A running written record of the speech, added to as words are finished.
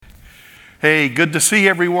Hey, good to see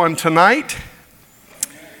everyone tonight.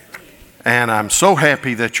 And I'm so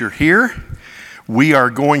happy that you're here. We are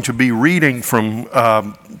going to be reading from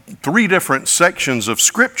three different sections of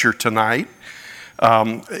Scripture tonight.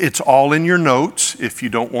 It's all in your notes if you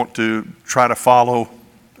don't want to try to follow,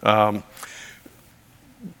 in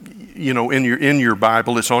your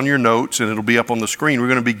Bible. It's on your notes and it'll be up on the screen. We're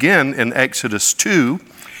going to begin in Exodus 2.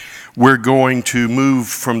 We're going to move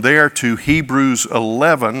from there to Hebrews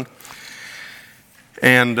 11.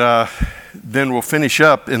 And then we'll finish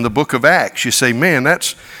up in the book of Acts. You say, man,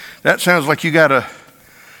 that sounds like you got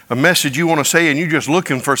a message you want to say and you're just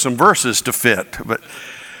looking for some verses to fit. But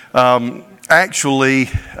actually,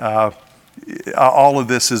 all of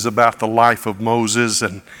this is about the life of Moses,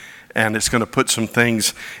 and it's going to put some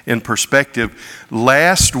things in perspective.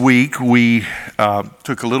 Last week, we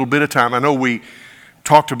took a little bit of time. I know we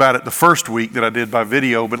talked about it the first week that I did by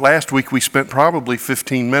video, but last week we spent probably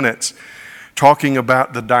 15 minutes talking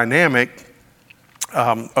about the dynamic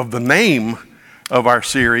of the name of our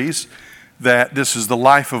series, that this is the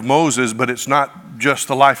life of Moses, but it's not just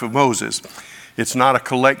the life of Moses. It's not a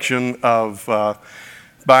collection of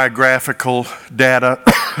biographical data,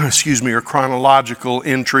 or chronological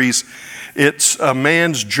entries. It's a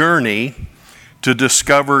man's journey to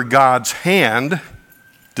discover God's hand,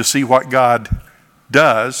 to see what God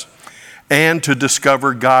does, and to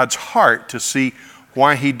discover God's heart, to see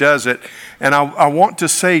why he does it. And I want to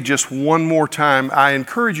say just one more time, I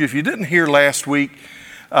encourage you, if you didn't hear last week,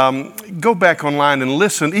 go back online and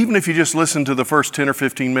listen, even if you just listen to the first 10 or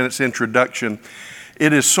 15 minutes introduction.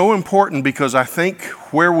 It is so important because I think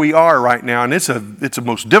where we are right now, and it's a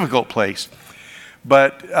most difficult place,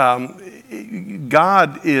 but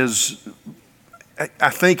God is,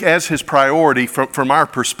 I think, as his priority from our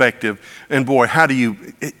perspective, and boy, how do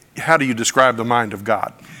you describe the mind of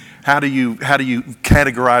God? How do you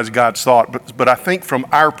categorize God's thought? But I think from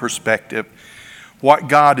our perspective, what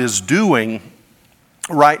God is doing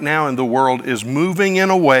right now in the world is moving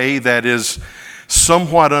in a way that is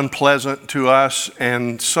somewhat unpleasant to us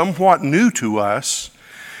and somewhat new to us,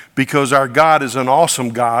 because our God is an awesome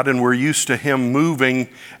God and we're used to him moving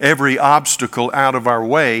every obstacle out of our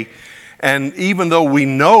way. And even though we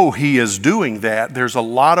know he is doing that, there's a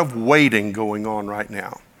lot of waiting going on right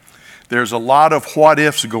now. There's a lot of what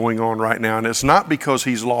ifs going on right now, and it's not because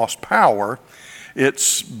he's lost power.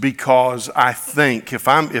 It's because I think, if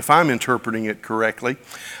I'm interpreting it correctly,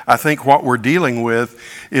 I think what we're dealing with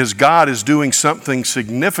is God is doing something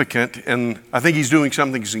significant, and I think he's doing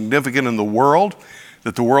something significant in the world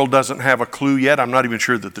that the world doesn't have a clue yet. I'm not even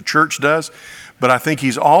sure that the church does, but I think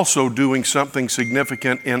he's also doing something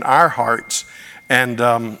significant in our hearts, and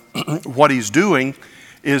what he's doing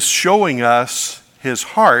is showing us his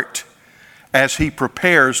heart as he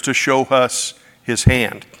prepares to show us his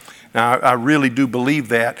hand. Now, I really do believe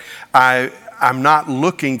that. I'm not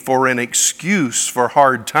looking for an excuse for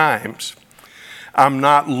hard times. I'm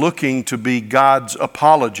not looking to be God's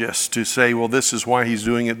apologist to say, well, this is why he's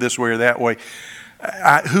doing it this way or that way.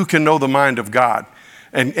 Who can know the mind of God?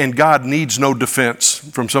 And God needs no defense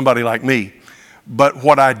from somebody like me. But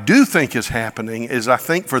what I do think is happening is, I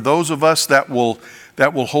think for those of us that will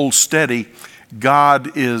hold steady,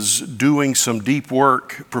 God is doing some deep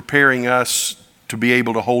work preparing us to be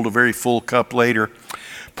able to hold a very full cup later.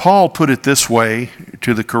 Paul put it this way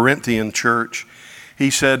to the Corinthian church. He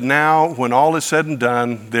said, now when all is said and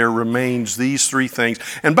done, there remains these three things.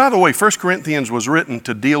 And by the way, 1 Corinthians was written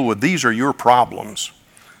to deal with, these are your problems.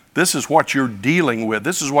 This is what you're dealing with.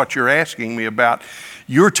 This is what you're asking me about.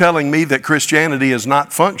 You're telling me that Christianity is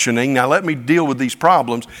not functioning. Now let me deal with these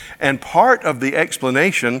problems. And part of the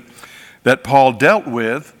explanation that Paul dealt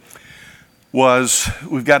with was,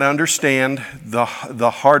 we've got to understand the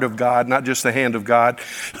heart of God, not just the hand of God.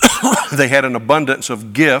 They had an abundance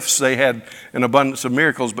of gifts. They had an abundance of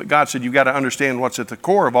miracles. But God said, you've got to understand what's at the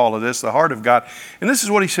core of all of this, the heart of God. And this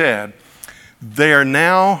is what he said. There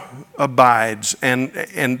now abides, and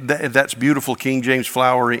that's beautiful King James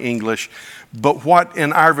flowery English. But what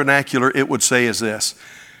in our vernacular it would say is this.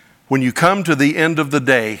 When you come to the end of the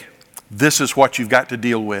day, this is what you've got to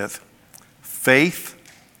deal with. Faith,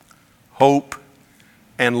 hope,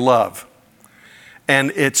 and love.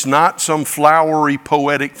 And it's not some flowery,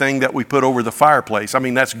 poetic thing that we put over the fireplace. I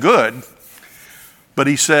mean, that's good. But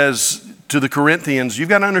he says to the Corinthians, you've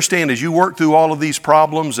got to understand, as you work through all of these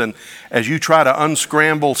problems and as you try to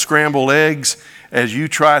scramble eggs, as you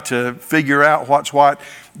try to figure out what's what,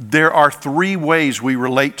 there are three ways we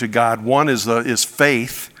relate to God. One is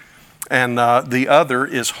faith, and the other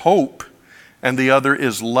is hope, and the other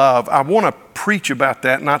is love. I want to preach about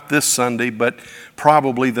that, not this Sunday, but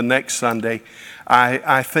probably the next Sunday.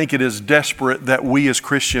 I think it is desperate that we as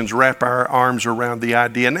Christians wrap our arms around the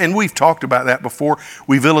idea. And we've talked about that before.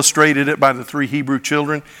 We've illustrated it by the 3 Hebrew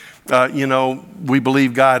children. We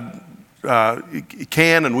believe God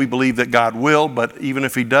can, and we believe that God will, but even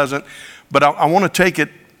if he doesn't. But I want to take it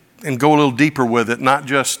and go a little deeper with it, not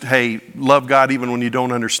just, hey, love God even when you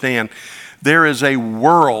don't understand. There is a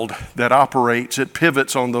world that operates, it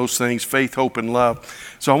pivots on those things, faith, hope, and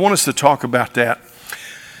love. So I want us to talk about that.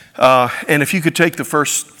 And if you could take the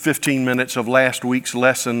first 15 minutes of last week's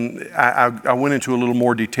lesson, I went into a little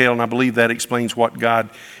more detail, and I believe that explains what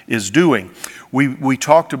God is doing. We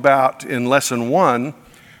talked about in lesson 1,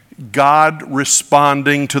 God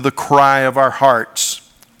responding to the cry of our hearts.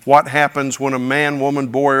 What happens when a man, woman,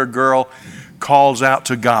 boy, or girl calls out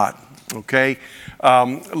to God, okay?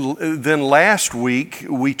 Then last week,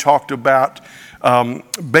 we talked about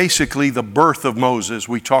basically the birth of Moses.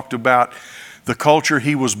 We talked about the culture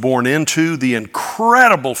he was born into, the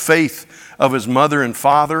incredible faith of his mother and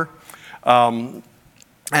father, and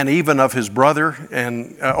even of his brother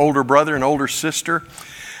and older brother and older sister.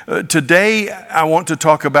 Today, I want to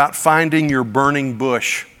talk about finding your burning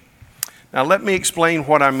bush. Now, let me explain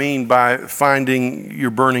what I mean by finding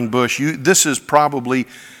your burning bush. This is probably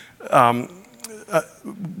one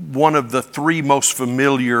of the 3 most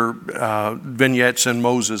familiar vignettes in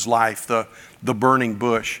Moses' life, the burning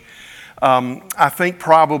bush. I think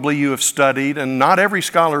probably you have studied, and not every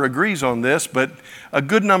scholar agrees on this, but a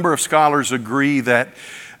good number of scholars agree that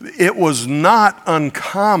it was not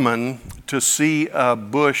uncommon to see a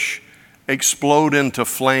bush explode into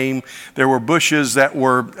flame. There were bushes that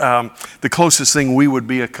were, the closest thing we would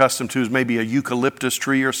be accustomed to is maybe a eucalyptus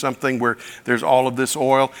tree or something where there's all of this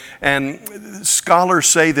oil. And scholars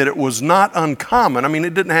say that it was not uncommon. I mean,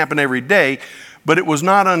 it didn't happen every day, but it was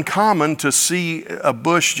not uncommon to see a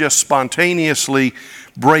bush just spontaneously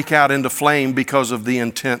break out into flame because of the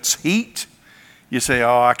intense heat. You say,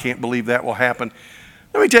 oh, I can't believe that will happen.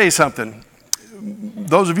 Let me tell you something.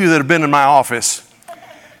 Those of you that have been in my office,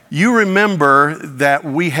 you remember that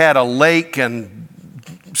we had a lake and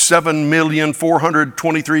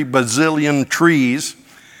 7,423 bazillion trees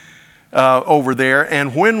over there.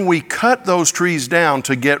 And when we cut those trees down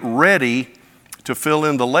to get ready to fill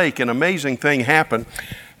in the lake, an amazing thing happened.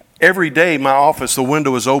 Every day, my office, the window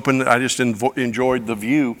was open. I just enjoyed the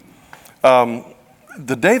view.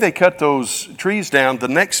 The day they cut those trees down, the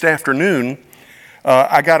next afternoon,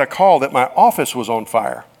 I got a call that my office was on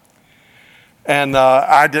fire. And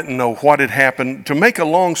I didn't know what had happened. To make a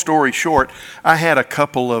long story short, I had a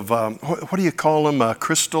couple of, what do you call them?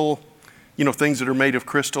 Crystal, things that are made of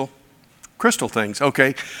crystal? Crystal things,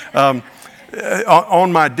 okay.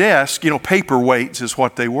 On my desk, paperweights is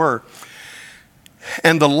what they were.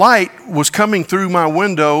 And the light was coming through my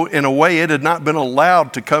window in a way it had not been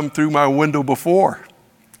allowed to come through my window before,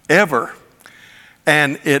 ever.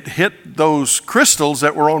 And it hit those crystals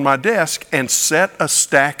that were on my desk and set a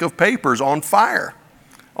stack of papers on fire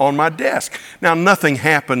on my desk. Now, nothing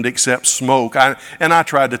happened except smoke. I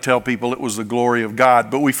tried to tell people it was the glory of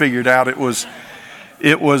God, but we figured out it was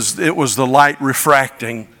the light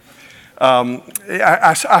refracting.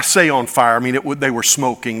 I say on fire. I mean, they were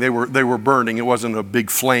smoking. They were burning. It wasn't a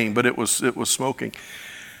big flame, but it was smoking.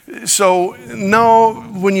 So, no,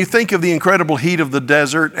 when you think of the incredible heat of the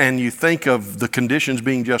desert and you think of the conditions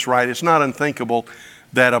being just right, it's not unthinkable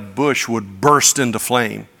that a bush would burst into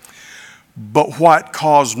flame. But what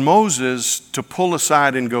caused Moses to pull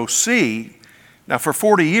aside and go see, now for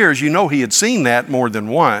 40 years, he had seen that more than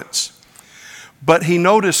once, but he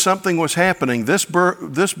noticed something was happening. This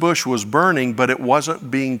bush was burning, but it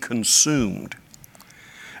wasn't being consumed.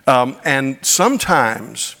 And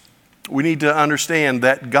sometimes we need to understand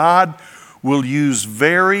that God will use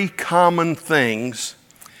very common things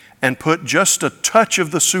and put just a touch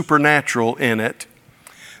of the supernatural in it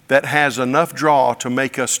that has enough draw to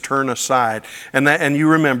make us turn aside. And you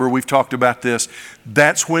remember, we've talked about this.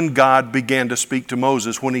 That's when God began to speak to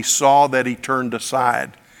Moses, when he saw that he turned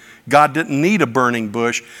aside. God didn't need a burning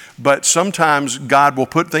bush, but sometimes God will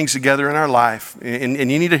put things together in our life, and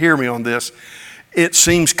you need to hear me on this. It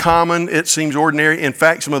seems common, it seems ordinary. In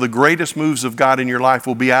fact, some of the greatest moves of God in your life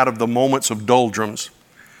will be out of the moments of doldrums.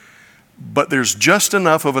 But there's just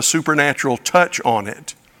enough of a supernatural touch on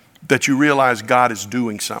it that you realize God is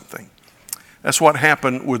doing something. That's what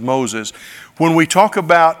happened with Moses. When we talk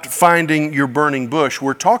about finding your burning bush,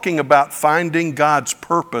 we're talking about finding God's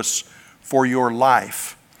purpose for your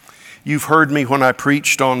life. You've heard me when I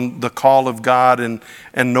preached on the call of God and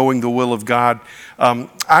knowing the will of God.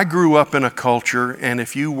 I grew up in a culture, and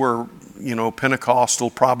if you were, Pentecostal,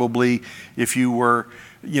 probably if you were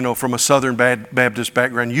from a Southern Baptist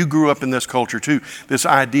background. You grew up in this culture too, this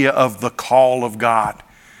idea of the call of God.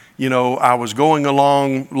 I was going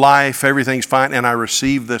along life, everything's fine, and I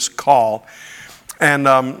received this call. And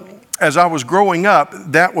as I was growing up,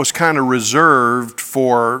 that was kind of reserved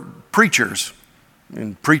for preachers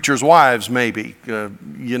and preachers' wives, maybe, or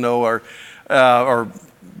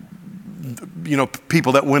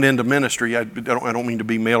people that went into ministry. I don't mean to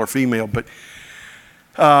be male or female, but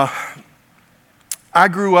I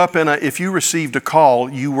grew up if you received a call,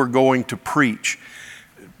 you were going to preach.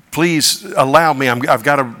 Please allow me, I've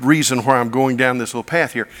got a reason why I'm going down this little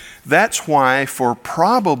path here. That's why for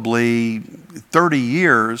probably 30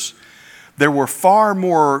 years, there were far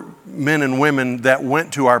more men and women that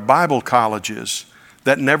went to our Bible colleges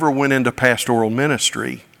that never went into pastoral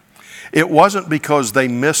ministry. It wasn't because they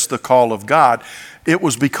missed the call of God. It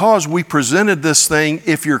was because we presented this thing,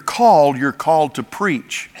 if you're called to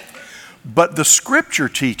preach. But the Scripture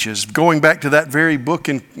teaches, going back to that very book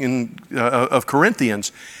of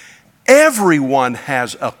Corinthians, everyone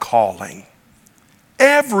has a calling.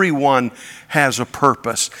 Everyone has a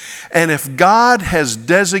purpose. And if God has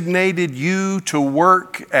designated you to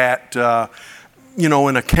work at,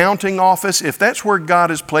 an accounting office, if that's where God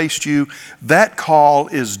has placed you, that call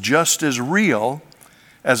is just as real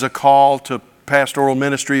as a call to pastoral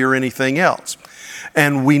ministry or anything else.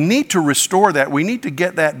 And we need to restore that. We need to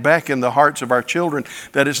get that back in the hearts of our children,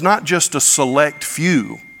 that it's not just a select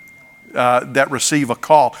few that receive a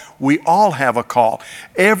call. We all have a call.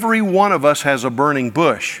 Every one of us has a burning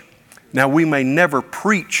bush. Now, we may never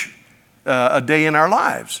preach a day in our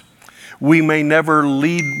lives. We may never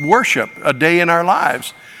lead worship a day in our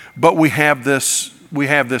lives, but we have this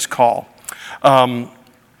call. And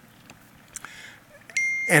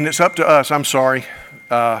it's up to us. I'm sorry.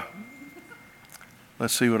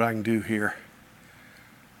 Let's see what I can do here.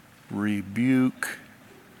 Rebuke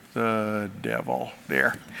the devil.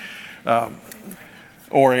 There.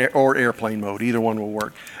 Or airplane mode. Either one will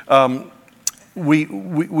work.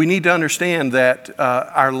 We need to understand that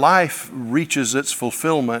our life reaches its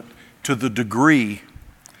fulfillment to the degree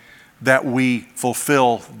that we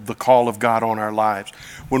fulfill the call of God on our lives.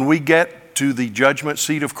 When we get to the judgment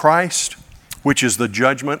seat of Christ, which is the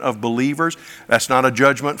judgment of believers, that's not a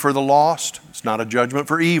judgment for the lost. It's not a judgment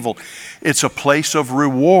for evil. It's a place of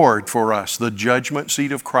reward for us, the judgment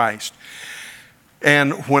seat of Christ.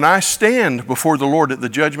 And when I stand before the Lord at the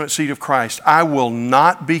judgment seat of Christ, I will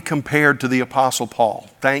not be compared to the Apostle Paul.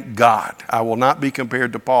 Thank God. I will not be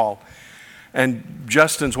compared to Paul. And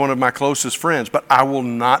Justin's one of my closest friends, but I will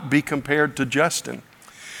not be compared to Justin,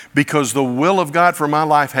 because the will of God for my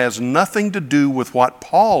life has nothing to do with what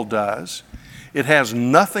Paul does. It has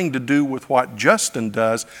nothing to do with what Justin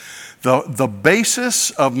does. The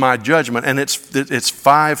basis of my judgment, and it's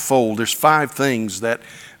fivefold. There's 5 things that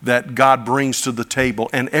God brings to the table.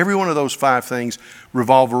 And every one of those 5 things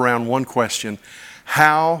revolve around one question: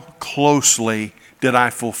 how closely did I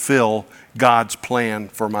fulfill God's plan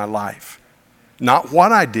for my life? Not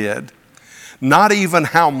what I did, not even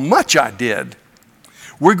how much I did.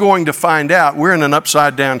 We're going to find out. We're in an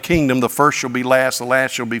upside down kingdom. The first shall be last, the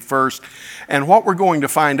last shall be first. And what we're going to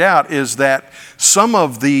find out is that some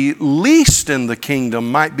of the least in the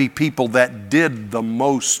kingdom might be people that did the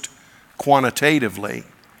most quantitatively.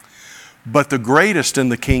 But the greatest in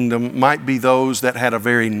the kingdom might be those that had a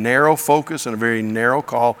very narrow focus and a very narrow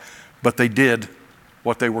call, but they did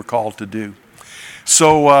what they were called to do.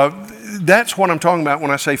 So that's what I'm talking about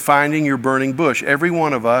when I say finding your burning bush. Every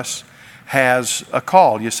one of us has a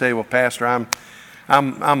call. You say, well, Pastor,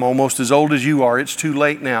 I'm almost as old as you are. It's too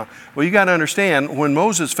late now. Well, you got to understand, when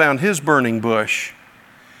Moses found his burning bush,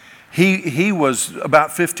 he was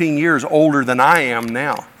about 15 years older than I am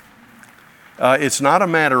now. It's not a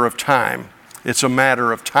matter of time. It's a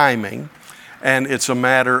matter of timing, and it's a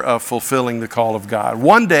matter of fulfilling the call of God.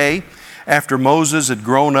 One day, after Moses had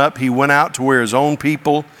grown up, he went out to where his own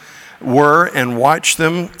people were and watched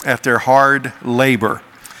them at their hard labor.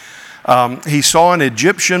 He saw an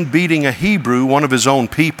Egyptian beating a Hebrew, one of his own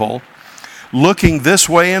people. Looking this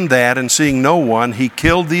way and that and seeing no one, he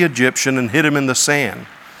killed the Egyptian and hid him in the sand.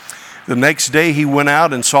 The next day he went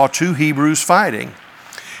out and saw 2 Hebrews fighting.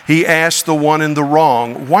 He asked the one in the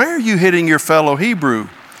wrong, "Why are you hitting your fellow Hebrew?"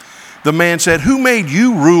 The man said, "Who made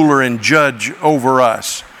you ruler and judge over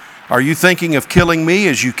us? Are you thinking of killing me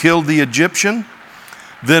as you killed the Egyptian?"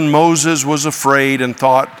 Then Moses was afraid and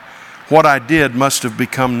thought, "What I did must have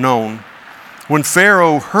become known." When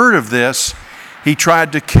Pharaoh heard of this, he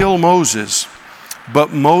tried to kill Moses.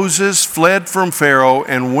 But Moses fled from Pharaoh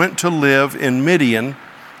and went to live in Midian,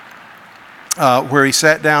 where he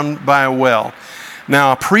sat down by a well.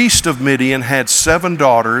 Now a priest of Midian had 7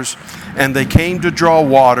 daughters, and they came to draw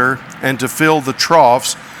water and to fill the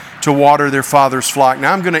troughs to water their father's flock.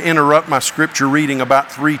 Now I'm going to interrupt my scripture reading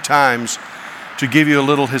about 3 times to give you a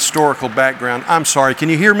little historical background. I'm sorry, can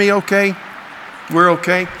you hear me okay? We're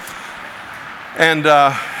okay? And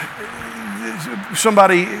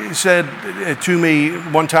somebody said to me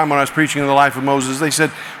one time when I was preaching the life of Moses, they said,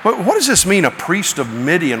 what does this mean, a priest of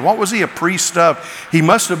Midian? What was he a priest of? He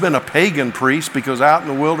must have been a pagan priest, because out in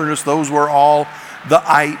the wilderness, those were all the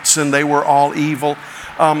ites and they were all evil.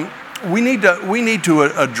 We need to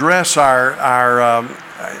address our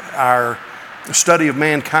study of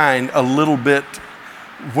mankind a little bit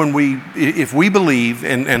if we believe,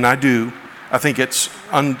 and I do. I think it's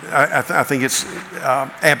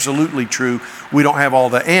absolutely true. We don't have all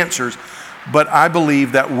the answers, but I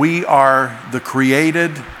believe that we are the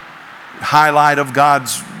created highlight of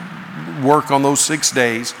God's work on those 6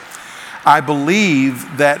 days. I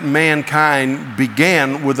believe that mankind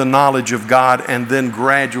began with the knowledge of God and then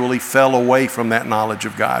gradually fell away from that knowledge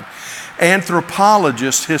of God.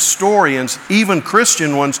 Anthropologists, historians, even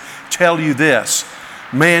Christian ones tell you this: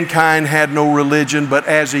 mankind had no religion, but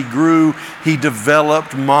as he grew, he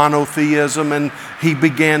developed monotheism, and he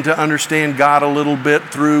began to understand God a little bit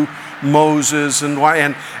through Moses, and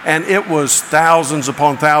it was thousands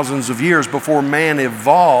upon thousands of years before man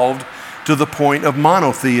evolved to the point of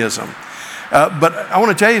monotheism. But I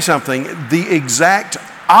want to tell you something. The exact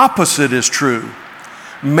opposite is true.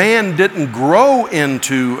 Man didn't grow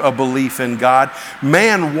into a belief in God.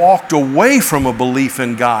 Man walked away from a belief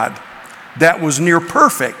in God that was near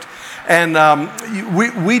perfect. And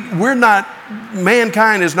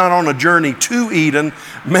mankind is not on a journey to Eden.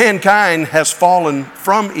 Mankind has fallen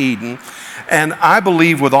from Eden. And I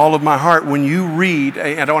believe with all of my heart, when you read,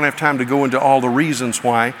 I don't have time to go into all the reasons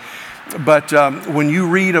why, but when you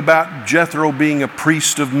read about Jethro being a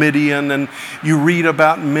priest of Midian, and you read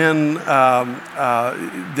about men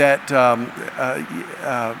that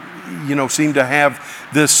seem to have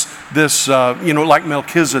this like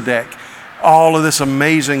Melchizedek, all of this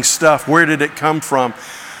amazing stuff. Where did it come from?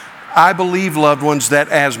 I believe, loved ones, that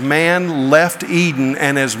as man left Eden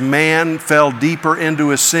and as man fell deeper into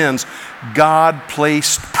his sins, God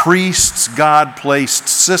placed priests, God placed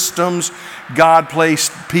systems, God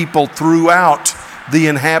placed people throughout the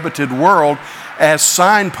inhabited world as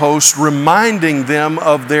signposts, reminding them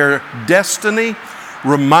of their destiny,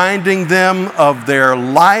 reminding them of their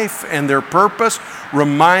life and their purpose,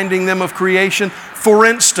 reminding them of creation. For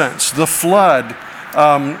instance, the flood.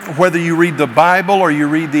 Whether you read the Bible or you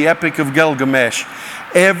read the Epic of Gilgamesh,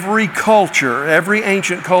 every culture, every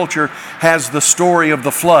ancient culture has the story of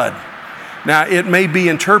the flood. Now, it may be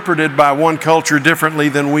interpreted by one culture differently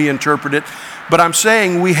than we interpret it, but I'm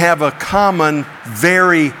saying we have a common,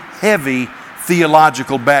 very heavy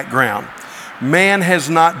theological background. Man has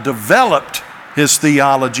not developed his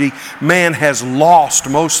theology. Man has lost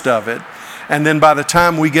most of it. And then by the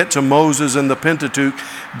time we get to Moses and the Pentateuch,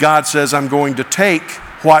 God says, I'm going to take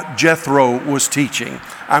what Jethro was teaching.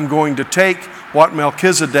 I'm going to take what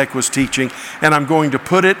Melchizedek was teaching, and I'm going to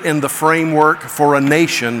put it in the framework for a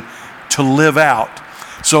nation to live out.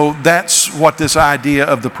 So that's what this idea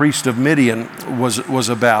of the priest of Midian was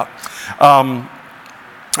about. The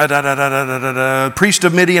priest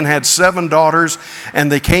of Midian had 7 daughters,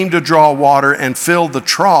 and they came to draw water and filled the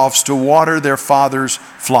troughs to water their father's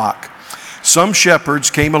flock. Some shepherds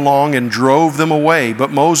came along and drove them away, but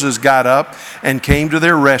Moses got up and came to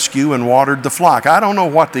their rescue and watered the flock. I don't know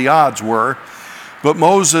what the odds were, but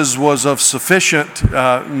Moses was of sufficient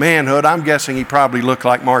manhood. I'm guessing he probably looked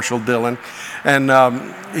like Marshall Dillon, and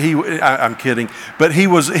I'm kidding, but he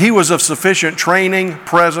was of sufficient training,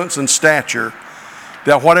 presence, and stature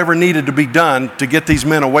that whatever needed to be done to get these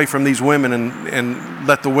men away from these women and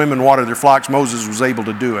let the women water their flocks, Moses was able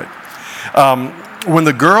to do it. When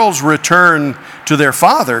the girls returned to their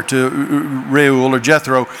father, to Reuel or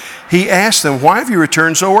Jethro, he asked them, why have you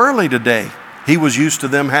returned so early today? He was used to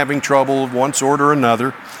them having trouble of one sort or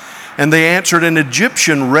another. And they answered, an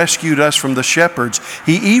Egyptian rescued us from the shepherds.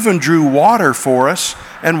 He even drew water for us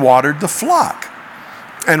and watered the flock.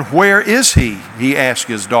 And where is he? He asked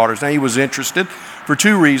his daughters. Now he was interested for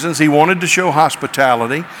 2 reasons. He wanted to show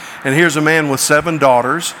hospitality. And here's a man with 7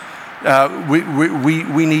 daughters.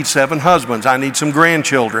 We need 7 husbands. I need some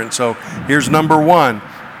grandchildren. So here's number 1.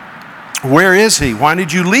 Where is he? Why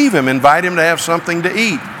did you leave him? Invite him to have something to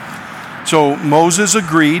eat. So Moses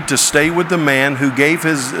agreed to stay with the man who gave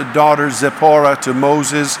his daughter Zipporah to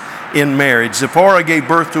Moses in marriage. Zipporah gave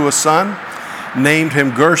birth to a son, named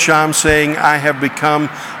him Gershom, saying, I have become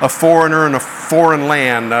a foreigner in a foreign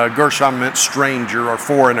land. Gershom meant stranger or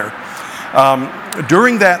foreigner.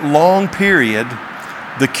 During that long period,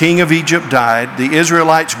 the king of Egypt died. The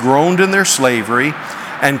Israelites groaned in their slavery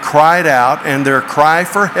and cried out, and their cry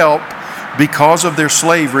for help because of their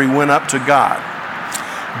slavery went up to God.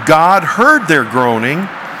 God heard their groaning,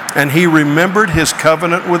 and he remembered his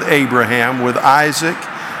covenant with Abraham, with Isaac,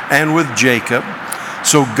 and with Jacob.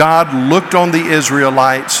 So God looked on the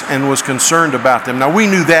Israelites and was concerned about them. Now, we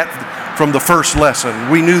knew that from the first lesson.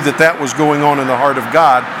 We knew that that was going on in the heart of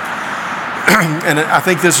God. And I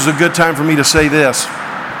think this is a good time for me to say this.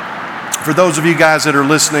 For those of you guys that are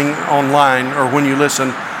listening online, or when you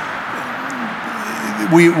listen,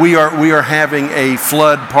 we are having a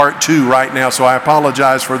flood part 2 right now, so I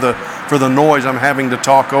apologize for the noise I'm having to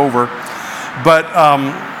talk over. But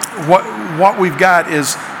what we've got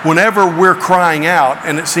is, whenever we're crying out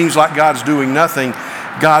and it seems like God's doing nothing,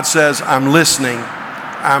 God says, I'm listening,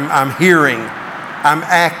 I'm hearing, I'm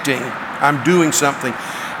acting, I'm doing something.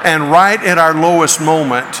 And right at our lowest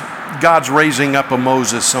moment, God's raising up a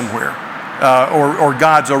Moses somewhere, or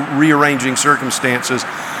God's rearranging circumstances.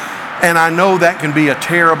 And I know that can be a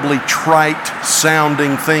terribly trite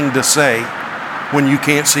sounding thing to say when you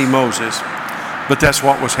can't see Moses, but that's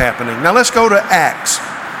what was happening. Now let's go to Acts.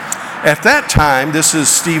 At that time, this is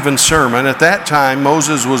Stephen's sermon, at that time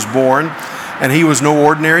Moses was born, and he was no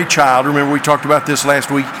ordinary child. Remember, we talked about this last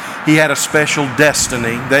week. He had a special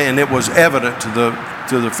destiny, and it was evident to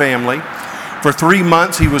the family. For 3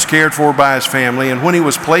 months he was cared for by his family, and when he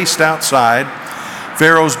was placed outside,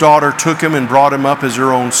 Pharaoh's daughter took him and brought him up as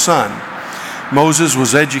her own son. Moses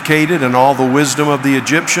was educated in all the wisdom of the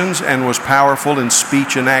Egyptians and was powerful in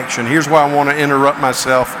speech and action. Here's why I want to interrupt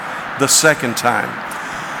myself the second time.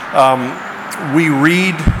 We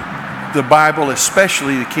read the Bible,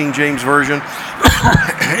 especially the King James Version,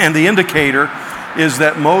 and the indicator is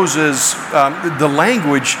that Moses, the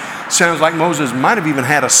language sounds like Moses might have even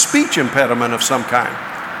had a speech impediment of some kind.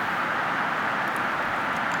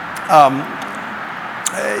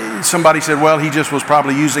 Somebody said, well, he just was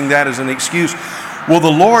probably using that as an excuse. Well,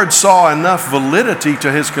 the Lord saw enough validity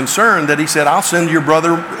to his concern that he said, I'll send your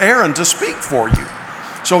brother Aaron to speak for you.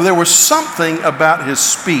 So there was something about his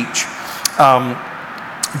speech.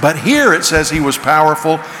 But here it says he was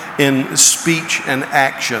powerful in speech and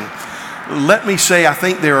action. Let me say, I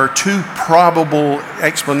think there are 2 probable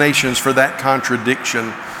explanations for that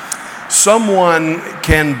contradiction. Someone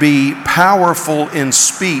can be powerful in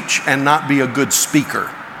speech and not be a good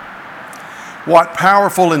speaker. What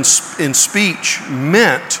powerful in speech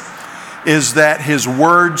meant is that his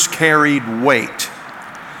words carried weight.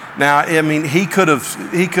 Now, I mean, he could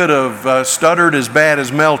have stuttered as bad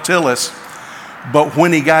as Mel Tillis, but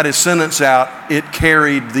when he got his sentence out, it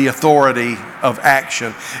carried the authority of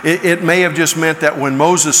action. It may have just meant that when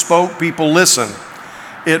Moses spoke, people listened.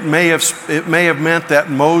 It may have meant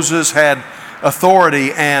that Moses had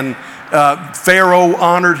authority, and Pharaoh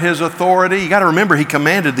honored his authority. You got to remember, he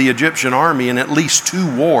commanded the Egyptian army in at least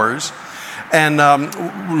 2 wars. And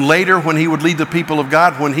later, when he would lead the people of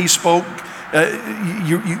God, when he spoke,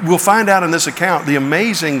 we'll find out in this account the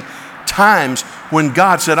amazing times when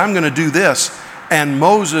God said, I'm going to do this. And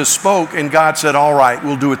Moses spoke, and God said, all right,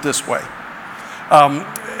 we'll do it this way.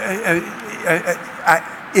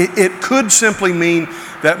 It could simply mean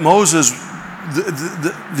that Moses,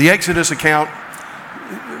 the Exodus account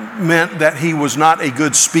meant that he was not a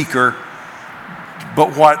good speaker,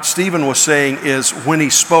 but what Stephen was saying is when he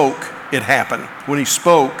spoke, it happened. When he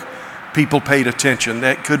spoke, people paid attention.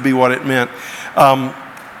 That could be what it meant.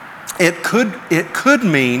 It could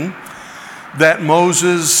mean that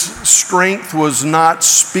Moses' strength was not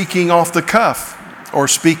speaking off the cuff or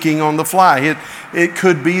speaking on the fly. It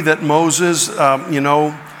could be that Moses,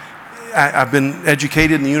 I've been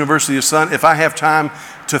educated in the University of Sun. If I have time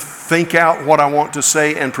to think out what I want to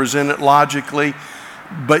say and present it logically,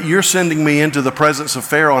 but you're sending me into the presence of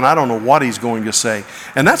Pharaoh and I don't know what he's going to say.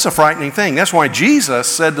 And that's a frightening thing. That's why Jesus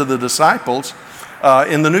said to the disciples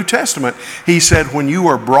in the New Testament, he said, when you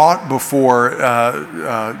are brought before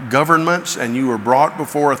governments and you are brought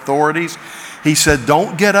before authorities, he said,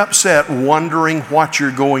 don't get upset wondering what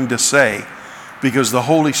you're going to say, because the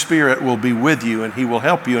Holy Spirit will be with you and he will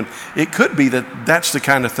help you. And it could be that that's the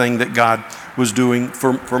kind of thing that God was doing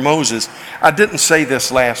for Moses. I didn't say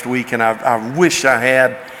this last week, and I wish I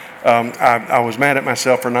had. I was mad at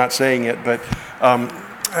myself for not saying it, but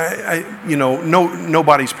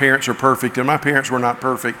nobody's parents are perfect, and my parents were not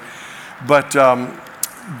perfect. But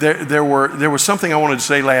there was something I wanted to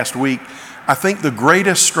say last week. I think the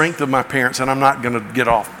greatest strength of my parents, and I'm not going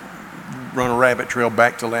to run a rabbit trail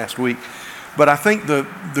back to last week, but I think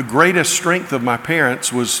the greatest strength of my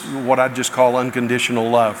parents was what I just call unconditional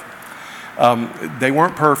love. They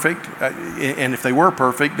weren't perfect, and if they were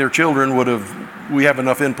perfect, their children would have, we have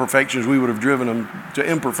enough imperfections, we would have driven them to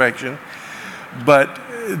imperfection. But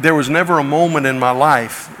there was never a moment in my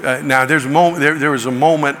life. Now, there was a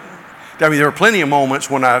moment, there were plenty of moments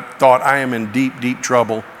when I thought I am in deep, deep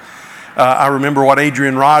trouble. I remember what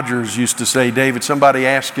Adrian Rogers used to say. David, somebody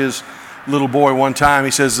asked his little boy one time,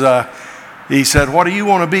 he said, what do you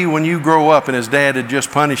want to be when you grow up? And his dad had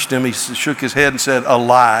just punished him. He shook his head and said,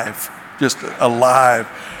 alive, just alive.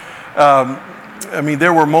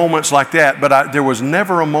 There were moments like that, but there was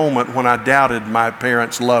never a moment when I doubted my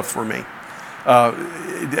parents' love for me,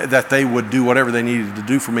 that they would do whatever they needed to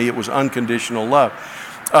do for me. It was unconditional love.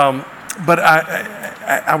 But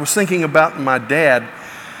I was thinking about my dad.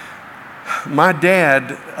 My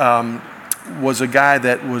dad was a guy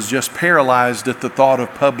that was just paralyzed at the thought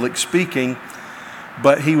of public speaking,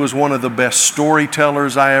 but he was one of the best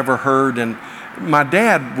storytellers I ever heard. And my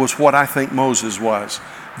dad was what I think Moses was.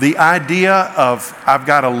 The idea of I've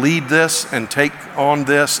got to lead this and take on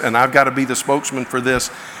this and I've got to be the spokesman for this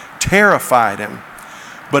terrified him.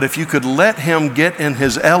 But if you could let him get in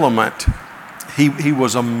his element, he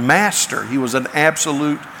was a master. He was an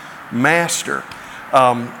absolute master.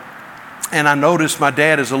 And I noticed my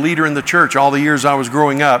dad as a leader in the church all the years I was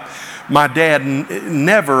growing up. My dad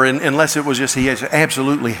never, unless it was just he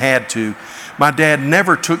absolutely had to, my dad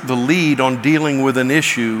never took the lead on dealing with an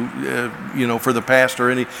issue, for the pastor.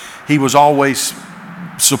 And he was always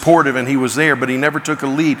supportive and he was there, but he never took a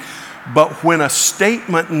lead. But when a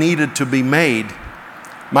statement needed to be made,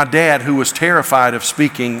 my dad, who was terrified of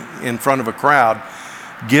speaking in front of a crowd,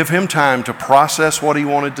 give him time to process what he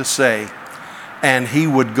wanted to say. And he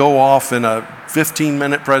would go off in a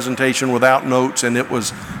 15-minute presentation without notes, and it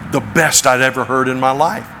was the best I'd ever heard in my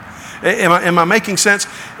life. Am I making sense?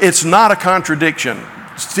 It's not a contradiction.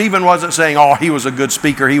 Stephen wasn't saying, oh, he was a good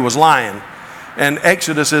speaker, he was lying. And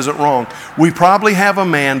Exodus isn't wrong. We probably have a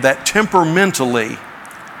man that temperamentally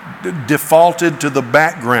defaulted to the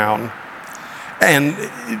background and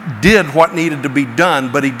did what needed to be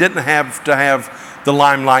done, but he didn't have to have the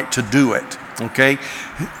limelight to do it, okay?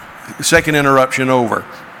 Second interruption over.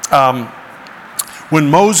 When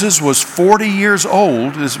Moses was 40 years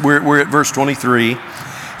old, we're at verse 23,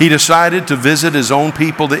 he decided to visit his own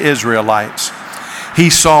people, the Israelites. He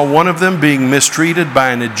saw one of them being mistreated by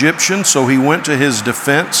an Egyptian, so he went to his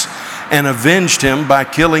defense and avenged him by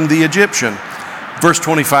killing the Egyptian. Verse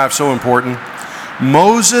 25, so important.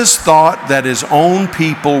 Moses thought that his own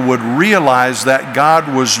people would realize that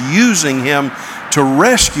God was using him to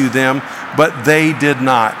rescue them, but they did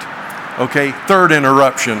not. Okay, third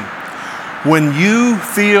interruption. When you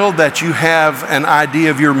feel that you have an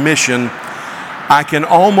idea of your mission, I can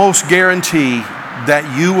almost guarantee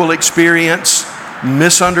that you will experience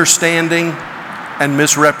misunderstanding and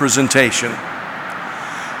misrepresentation.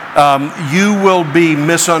 You will be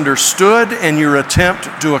misunderstood in your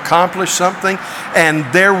attempt to accomplish something, and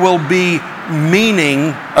there will be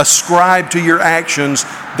meaning ascribed to your actions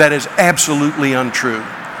that is absolutely untrue.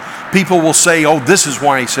 People will say, oh, this is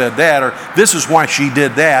why he said that, or this is why she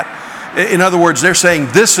did that. In other words, they're saying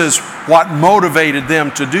this is what motivated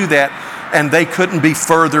them to do that, and they couldn't be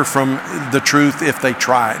further from the truth if they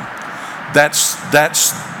tried. That's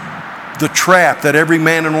the trap that every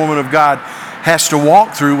man and woman of God has to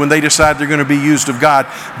walk through when they decide they're going to be used of God.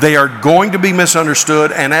 They are going to be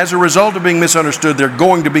misunderstood, and as a result of being misunderstood, they're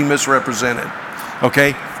going to be misrepresented.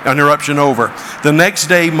 Okay, interruption over. The next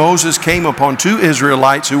day, Moses came upon two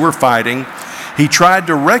Israelites who were fighting. He tried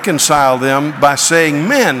to reconcile them by saying,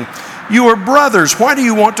 men, you are brothers. Why do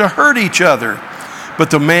you want to hurt each other?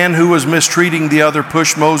 But the man who was mistreating the other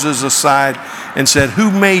pushed Moses aside and said,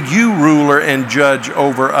 who made you ruler and judge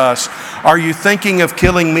over us? Are you thinking of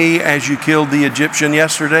killing me as you killed the Egyptian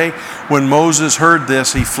yesterday? When Moses heard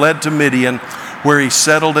this, he fled to Midian, where he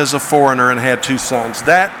settled as a foreigner and had 2 sons.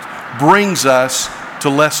 That brings us to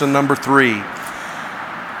lesson number 3.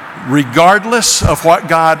 Regardless of what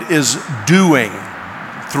God is doing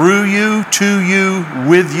through you, to you,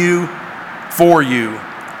 with you, for you,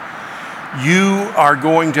 you are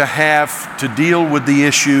going to have to deal with the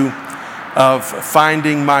issue of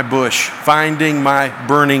finding my bush, finding my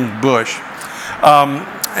burning bush.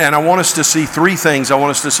 And I want us to see 3 things. I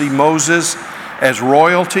want us to see Moses as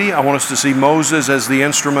royalty. I want us to see Moses as the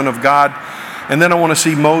instrument of God. And then I want to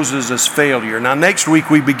see Moses as failure. Now, next week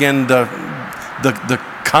we begin the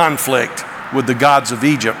conflict with the gods of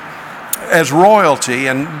Egypt. As royalty,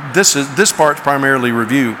 and this part's primarily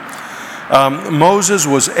review, Moses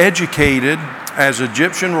was educated as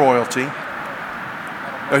Egyptian royalty.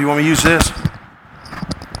 Oh, you want me to use this?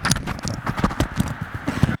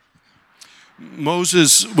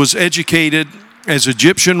 Moses was educated as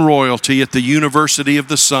Egyptian royalty at the University of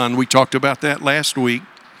the Sun. We talked about that last week.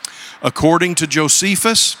 According to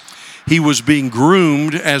Josephus, he was being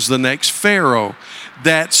groomed as the next Pharaoh.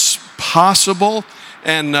 That's possible,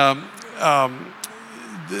 and the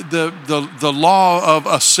law of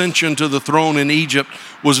ascension to the throne in Egypt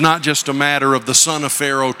was not just a matter of the son of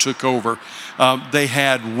Pharaoh took over. They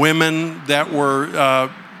had women that were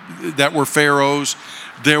pharaohs.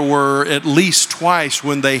 There were at least twice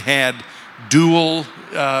when they had dual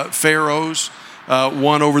pharaohs,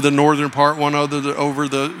 one over the northern part, one over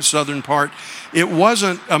the southern part. It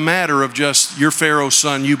wasn't a matter of just you're Pharaoh's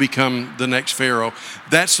son, you become the next Pharaoh.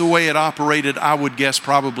 That's the way it operated, I would guess,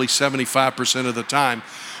 probably 75% of the time.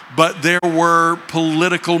 But there were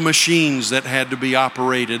political machines that had to be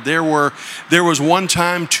operated. There was one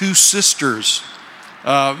time two sisters,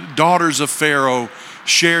 daughters of Pharaoh,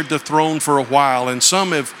 shared the throne for a while, and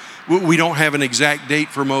we don't have an exact date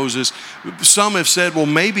for Moses. Some have said, well,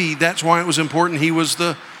 maybe that's why it was important. He was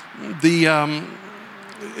the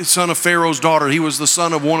son of Pharaoh's daughter. He was the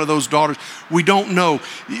son of one of those daughters. We don't know.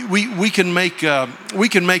 We can make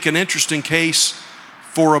an interesting case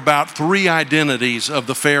for about 3 identities of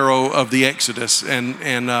the Pharaoh of the Exodus,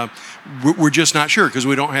 and we're just not sure because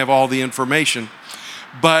we don't have all the information.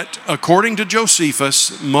 But according to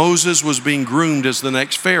Josephus, Moses was being groomed as the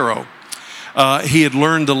next Pharaoh. He had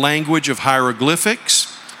learned the language of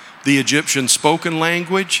hieroglyphics, the Egyptian spoken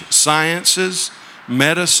language, sciences,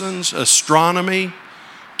 medicines, astronomy,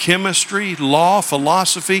 chemistry, law,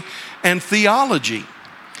 philosophy, and theology.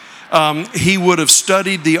 He would have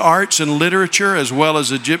studied the arts and literature as well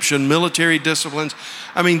as Egyptian military disciplines.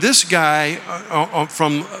 I mean, this guy,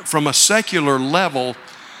 from a secular level,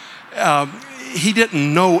 he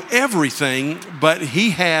didn't know everything, but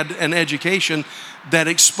he had an education that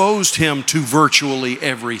exposed him to virtually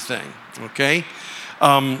everything, okay?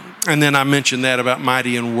 And then I mentioned that about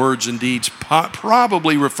mighty in words and deeds,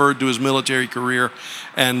 probably referred to his military career,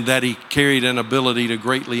 and that he carried an ability to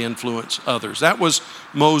greatly influence others. That was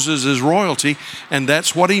Moses' royalty, and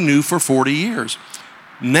that's what he knew for 40 years.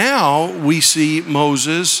 Now we see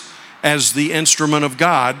Moses as the instrument of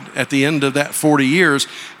God. At the end of that 40 years,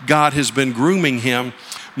 God has been grooming him.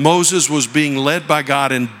 Moses was being led by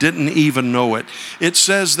God and didn't even know it. It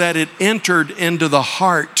says that it entered into the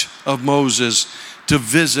heart of Moses to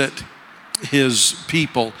visit his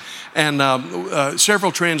people. And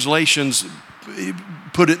several translations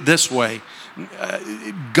put it this way.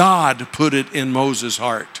 God put it in Moses'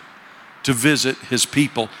 heart to visit his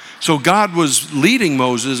people. So God was leading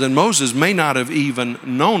Moses, and Moses may not have even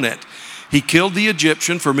known it. He killed the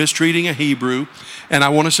Egyptian for mistreating a Hebrew. And I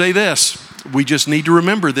want to say this, we just need to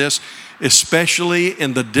remember this, especially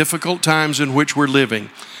in the difficult times in which we're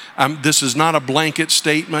living. This is not a blanket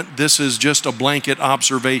statement. This is just a blanket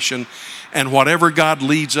observation. And whatever God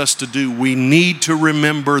leads us to do, we need to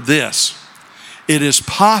remember this. It is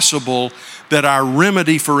possible that our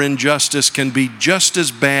remedy for injustice can be just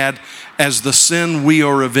as bad as the sin we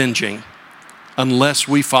are avenging, unless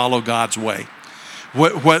we follow God's way.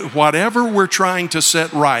 Whatever we're trying to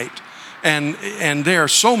set right, and there are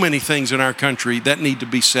so many things in our country that need to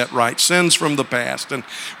be set right, sins from the past, and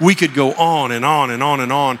we could go on and on and on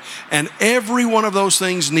and on, and every one of those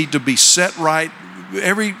things need to be set right.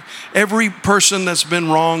 Every person that's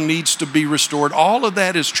been wrong needs to be restored. All of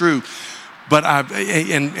that is true. But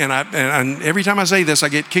every time I say this, I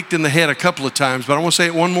get kicked in the head a couple of times. But I want to say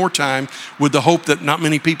it one more time with the hope that not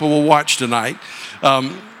many people will watch tonight.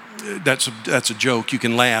 That's a joke. You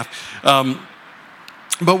can laugh.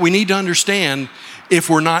 But we need to understand, if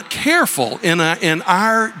we're not careful in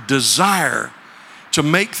our desire to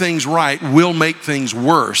make things right, we'll make things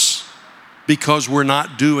worse because we're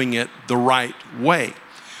not doing it the right way.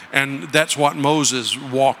 And that's what Moses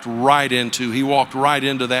walked right into. He walked right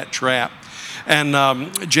into that trap. And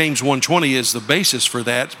James 1:20 is the basis for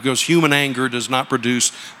that, because human anger does not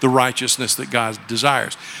produce the righteousness that God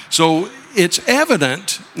desires. So it's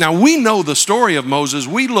evident. Now we know the story of Moses.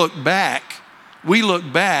 We look back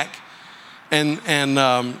and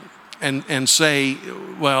say,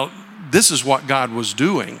 well, this is what God was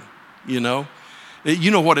doing, you know.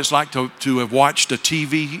 You know what it's like to have watched a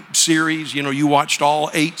TV series. You know, you watched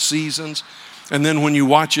all 8 seasons. And then when you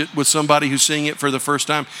watch it with somebody who's seeing it for the first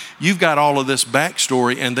time, you've got all of this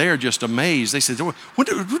backstory, and they are just amazed. They said, when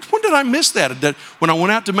did I miss that? When I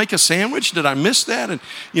went out to make a sandwich, did I miss that? And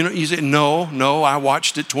you say, no, I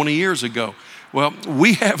watched it 20 years ago. Well,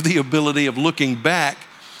 we have the ability of looking back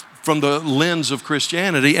from the lens of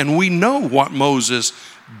Christianity, and we know what Moses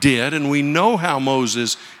did, and we know how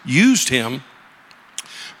Moses used him.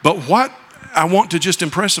 But what I want to just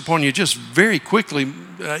impress upon you just very quickly,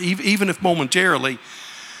 even if momentarily,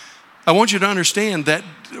 I want you to understand that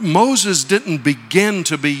Moses didn't begin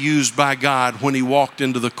to be used by God when he walked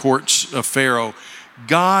into the courts of Pharaoh.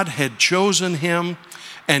 God had chosen him,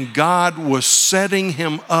 and God was setting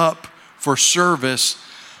him up for service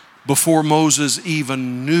before Moses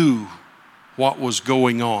even knew what was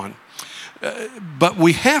going on. But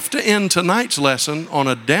we have to end tonight's lesson on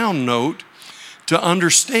a down note to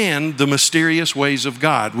understand the mysterious ways of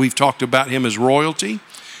God. We've talked about him as royalty.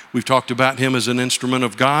 We've talked about him as an instrument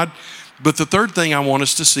of God. But the third thing I want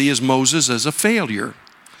us to see is Moses as a failure.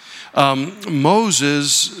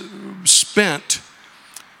 Moses spent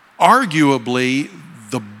arguably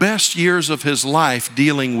the best years of his life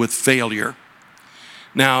dealing with failure.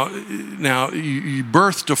 Now, you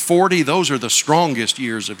birth to 40, those are the strongest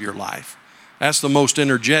years of your life. That's the most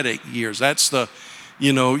energetic years. That's the,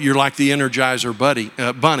 you're like the Energizer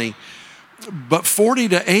bunny. But 40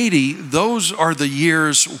 to 80, those are the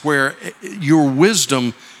years where your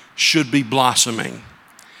wisdom should be blossoming.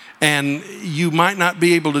 And you might not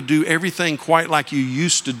be able to do everything quite like you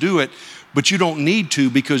used to do it, but you don't need to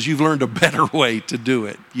because you've learned a better way to do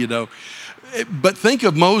it, But think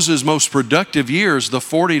of Moses' most productive years, the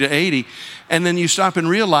 40 to 80, and then you stop and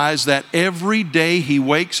realize that every day he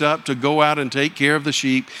wakes up to go out and take care of the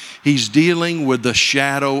sheep, he's dealing with the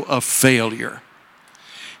shadow of failure.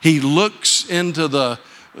 He looks into the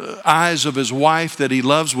eyes of his wife that he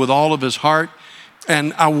loves with all of his heart,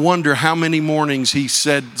 and I wonder how many mornings he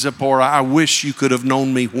said, Zipporah, I wish you could have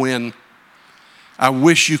known me when. I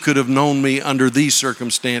wish you could have known me under these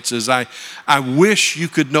circumstances. I wish you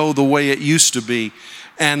could know the way it used to be.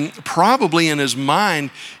 And probably in his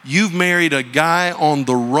mind, you've married a guy on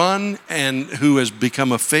the run and who has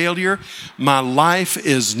become a failure. My life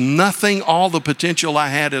is nothing. All the potential I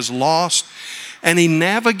had is lost. And he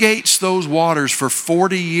navigates those waters for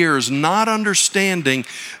 40 years, not understanding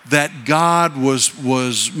that God was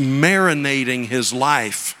marinating his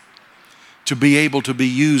life to be able to be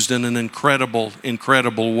used in an incredible,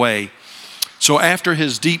 incredible way. So after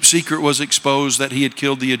his deep secret was exposed that he had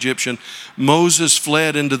killed the Egyptian, Moses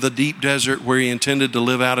fled into the deep desert where he intended to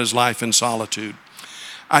live out his life in solitude.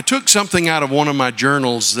 I took something out of one of my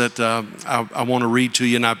journals that I want to read to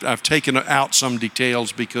you, and I've taken out some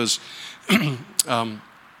details because was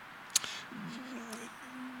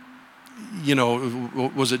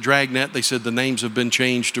it Dragnet? They said the names have been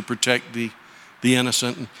changed to protect the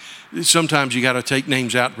innocent. Sometimes you got to take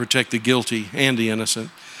names out to protect the guilty and the innocent.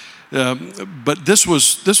 But this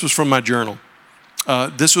was from my journal.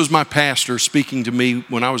 This was my pastor speaking to me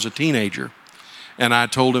when I was a teenager, and I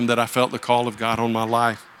told him that I felt the call of God on my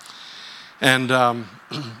life. And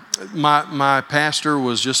my pastor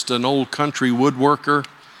was just an old country woodworker,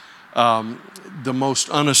 the most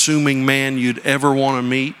unassuming man you'd ever want to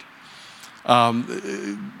meet.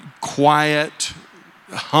 Quiet,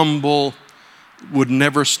 humble, would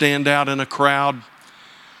never stand out in a crowd.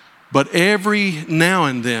 But every now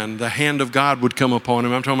and then, the hand of God would come upon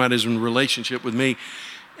him. I'm talking about his relationship with me.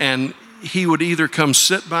 And he would either come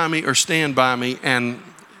sit by me or stand by me. And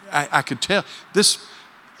I could tell, this,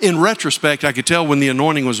 in retrospect, I could tell when the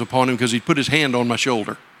anointing was upon him because he'd put his hand on my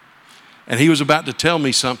shoulder. And he was about to tell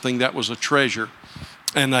me something that was a treasure.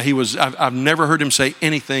 And I've never heard him say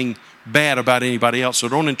anything bad about anybody else. So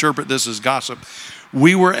don't interpret this as gossip.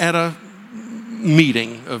 We were at a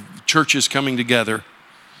meeting of churches coming together,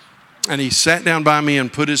 and he sat down by me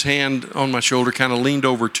and put his hand on my shoulder, kind of leaned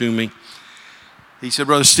over to me. He said,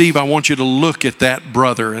 Brother Steve, I want you to look at that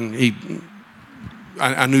brother. And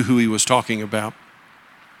I knew who he was talking about.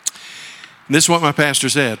 And this is what my pastor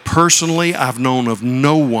said. Personally, I've known of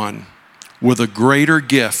no one with a greater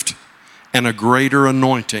gift and a greater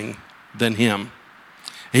anointing than him.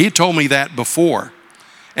 He had told me that before,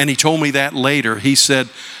 and he told me that later. He said,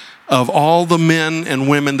 of all the men and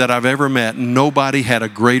women that I've ever met, nobody had a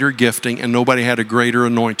greater gifting and nobody had a greater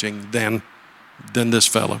anointing than this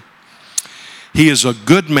fellow. He is a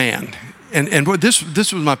good man. And this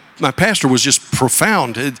was my pastor was just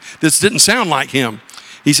profound. This didn't sound like him.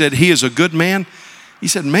 He said, he is a good man. He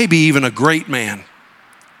said, maybe even a great man.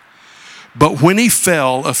 But when he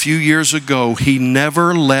fell a few years ago, he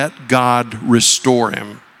never let God restore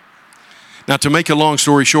him. Now, to make a long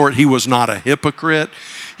story short, he was not a hypocrite.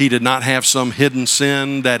 He did not have some hidden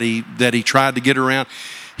sin that he tried to get around.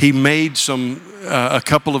 He made a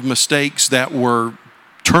couple of mistakes that were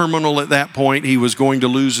terminal at that point. He was going to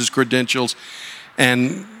lose his credentials,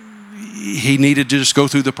 and he needed to just go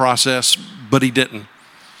through the process, but he didn't.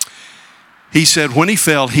 He said when he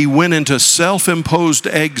fell, he went into self-imposed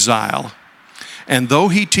exile. And though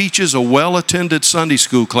he teaches a well-attended Sunday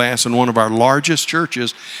school class in one of our largest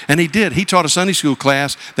churches, and he taught a Sunday school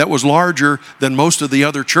class that was larger than most of the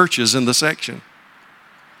other churches in the section.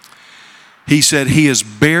 He said he is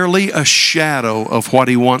barely a shadow of what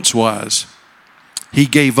he once was. He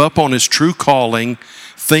gave up on his true calling,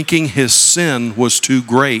 thinking his sin was too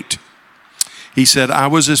great. He said, I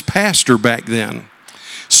was his pastor back then.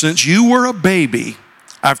 Since you were a baby,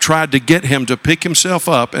 I've tried to get him to pick himself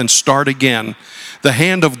up and start again. The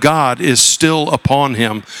hand of God is still upon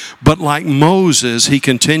him. But like Moses, he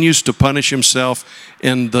continues to punish himself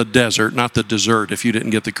in the desert, not the desert if you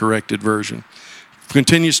didn't get the corrected version.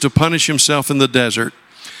 Continues to punish himself in the desert.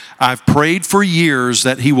 I've prayed for years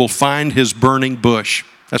that he will find his burning bush.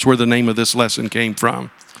 That's where the name of this lesson came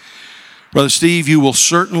from. Brother Steve, you will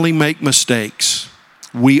certainly make mistakes.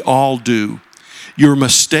 We all do. Your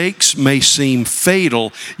mistakes may seem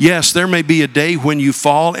fatal. Yes, there may be a day when you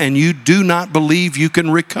fall and you do not believe you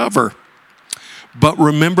can recover. But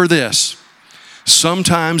remember this,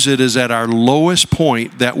 sometimes it is at our lowest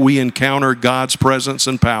point that we encounter God's presence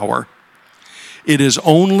and power. It is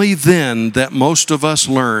only then that most of us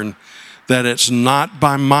learn that it's not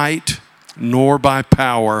by might nor by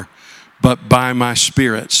power, but by my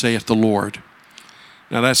Spirit, saith the Lord.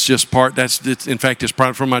 Now that's just in fact, it's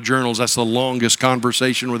probably from my journals. That's the longest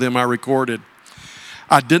conversation with him I recorded.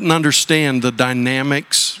 I didn't understand the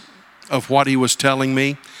dynamics of what he was telling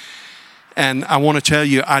me. And I want to tell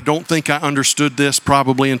you, I don't think I understood this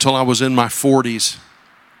probably until I was in my 40s.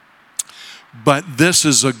 But this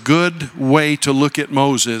is a good way to look at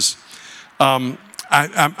Moses. I'm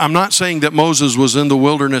not saying that Moses was in the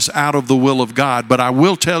wilderness out of the will of God, but I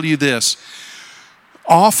will tell you this.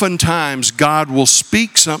 Oftentimes, God will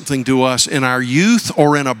speak something to us in our youth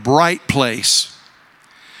or in a bright place.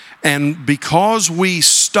 And because we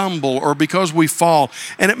stumble or because we fall,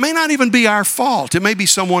 and it may not even be our fault, it may be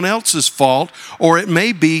someone else's fault, or it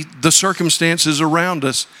may be the circumstances around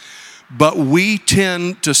us, but we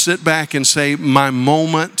tend to sit back and say, my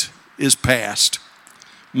moment is past.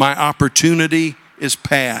 My opportunity is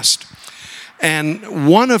past. And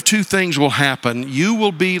one of two things will happen. You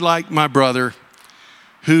will be like my brother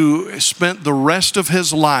who spent the rest of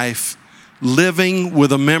his life living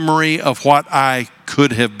with a memory of what I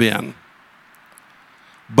could have been,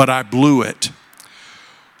 but I blew it.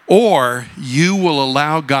 Or you will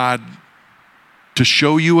allow God to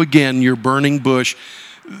show you again your burning bush.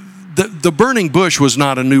 The burning bush was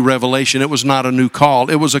not a new revelation. It was not a new call.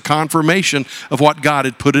 It was a confirmation of what God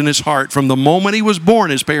had put in his heart. From the moment he was born,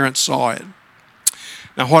 his parents saw it.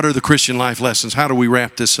 Now, what are the Christian life lessons? How do we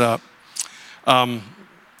wrap this up? And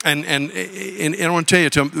I want to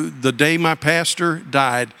tell you, the day my pastor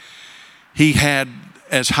died, he had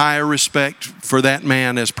as high a respect for that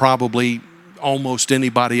man as probably almost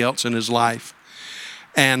anybody else in his life.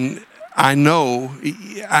 And I know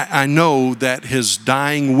that his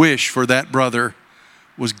dying wish for that brother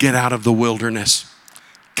was get out of the wilderness,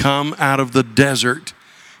 come out of the desert,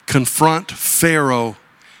 confront Pharaoh,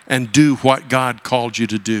 and do what God called you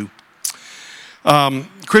to do.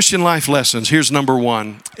 Christian life lessons. Here's number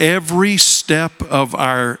one. Every step of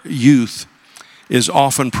our youth is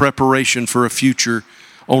often preparation for a future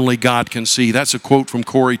only God can see. That's a quote from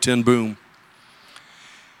Corrie ten Boom.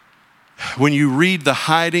 When you read The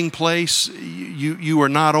Hiding Place, you are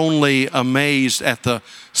not only amazed at the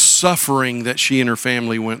suffering that she and her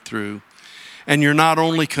family went through, and you're not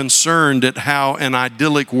only concerned at how an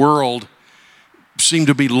idyllic world seemed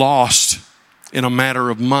to be lost in a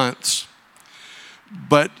matter of months,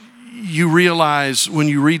 but you realize when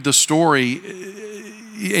you read the story,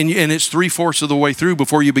 and it's 3/4 of the way through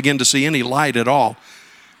before you begin to see any light at all,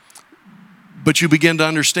 but you begin to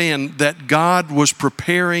understand that God was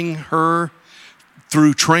preparing her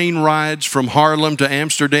through train rides from Harlem to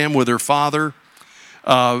Amsterdam with her father,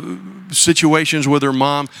 situations with her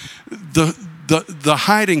mom. The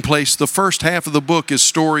Hiding Place, the first half of the book is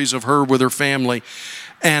stories of her with her family.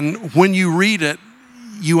 And when you read it,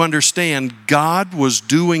 you understand God was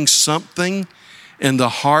doing something in the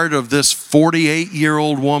heart of this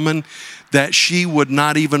 48-year-old woman that she would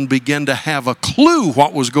not even begin to have a clue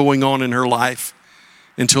what was going on in her life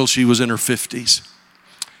until she was in her 50s.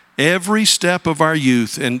 Every step of our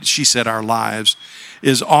youth, and she said our lives,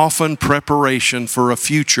 is often preparation for a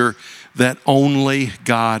future that only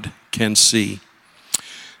God can see.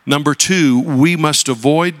 Number two, we must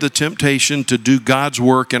avoid the temptation to do God's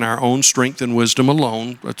work in our own strength and wisdom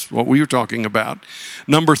alone. That's what we were talking about.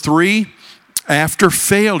 Number three, after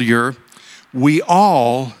failure, we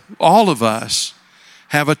all of us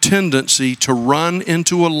have a tendency to run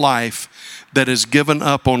into a life that has given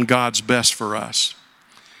up on God's best for us.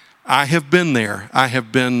 I have been there. I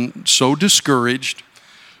have been so discouraged.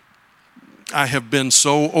 I have been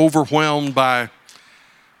so overwhelmed by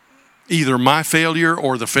either my failure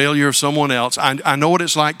or the failure of someone else. I know what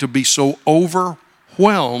it's like to be so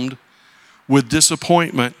overwhelmed with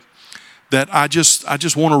disappointment that I just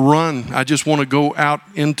want to run. I just want to go out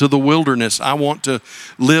into the wilderness. I want to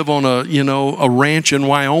live on a ranch in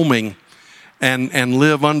Wyoming and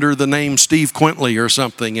live under the name Steve Quintley or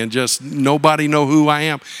something and just nobody know who I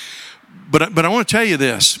am. But I want to tell you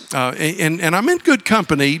this, and I'm in good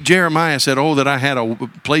company. Jeremiah said, that I had a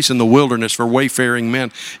place in the wilderness for wayfaring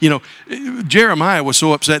men. Jeremiah was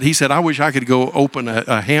so upset, he said, I wish I could go open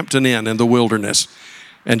a Hampton Inn in the wilderness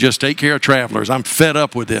and just take care of travelers. I'm fed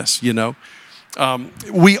up with this,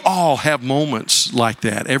 We all have moments like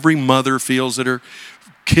that. Every mother feels that her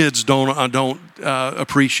kids don't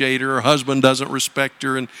appreciate her husband doesn't respect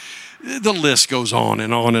her, and the list goes on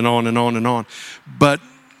and on and on and on and on. But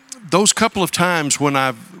those couple of times when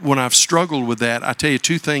I've struggled with that, I tell you,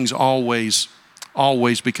 two things always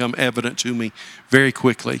become evident to me very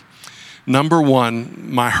quickly. Number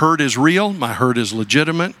one, my hurt is real, my hurt is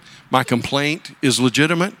legitimate, my complaint is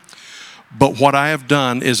legitimate, but what I have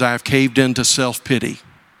done is I have caved into self-pity.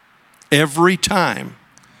 Every time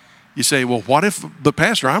you say, well, what if, but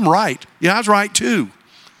Pastor, I'm right. Yeah, I was right too.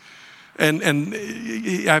 And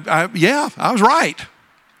I was right,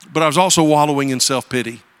 but I was also wallowing in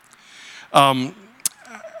self-pity. And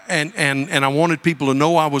I wanted people to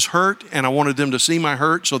know I was hurt, and I wanted them to see my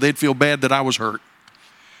hurt so they'd feel bad that I was hurt.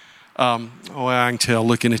 I can tell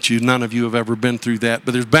looking at you, none of you have ever been through that,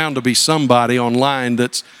 but there's bound to be somebody online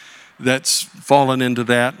that's fallen into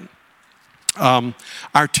that.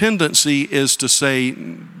 Our tendency is to say,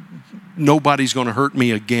 nobody's going to hurt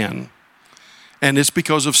me again. And it's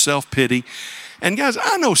because of self-pity. And guys,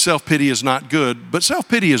 I know self-pity is not good, but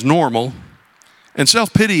self-pity is normal. And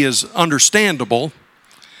self-pity is understandable.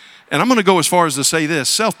 And I'm going to go as far as to say this.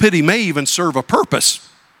 Self-pity may even serve a purpose.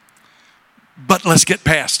 But let's get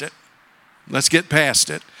past it. Let's get past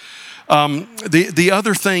it. The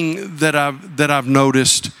other thing that I've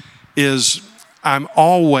noticed is I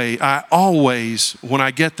always, when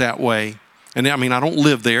I get that way, and I mean, I don't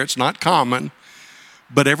live there. It's not common.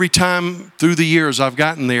 But every time through the years I've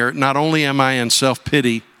gotten there, not only am I in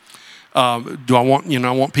self-pity, I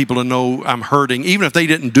want people to know I'm hurting. Even if they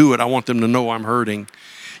didn't do it, I want them to know I'm hurting.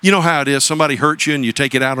 You know how it is. Somebody hurts you and you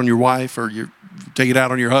take it out on your wife or you take it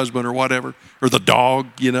out on your husband or whatever, or the dog,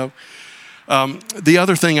 The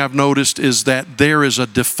other thing I've noticed is that there is a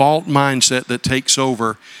default mindset that takes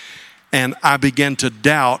over, and I begin to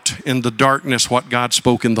doubt in the darkness what God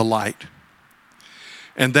spoke in the light.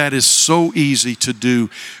 And that is so easy to do.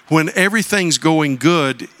 When everything's going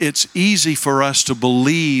good, it's easy for us to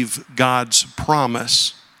believe God's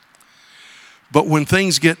promise. But when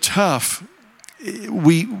things get tough,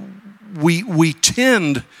 we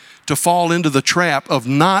tend to fall into the trap of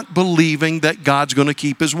not believing that God's going to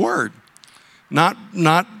keep His word. Not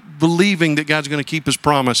believing that God's going to keep His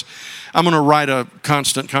promise. I'm going to write a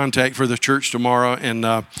constant contact for the church tomorrow,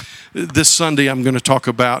 and this Sunday I'm going to talk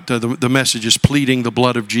about, the message is pleading the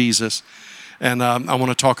blood of Jesus, and I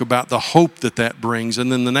want to talk about the hope that brings,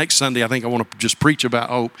 and then the next Sunday I think I want to just preach about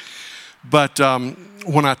hope. But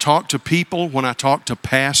when I talk to people, when I talk to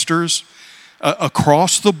pastors,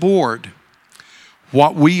 across the board,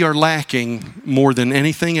 what we are lacking more than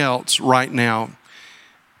anything else right now,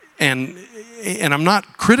 and I'm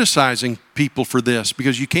not criticizing people for this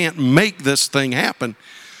because you can't make this thing happen.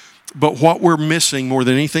 But what we're missing more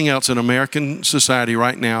than anything else in American society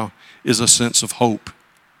right now is a sense of hope.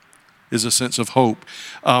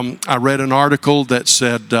 I read an article that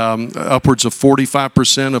said upwards of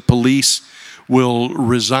 45% of police will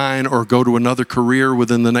resign or go to another career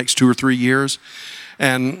within the next 2 or 3 years.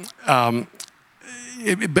 And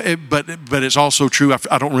but it's also true,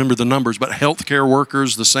 I don't remember the numbers, but healthcare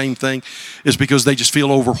workers, the same thing, is because they just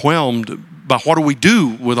feel overwhelmed by what do we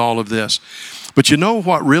do with all of this. But you know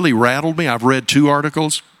what really rattled me? I've read 2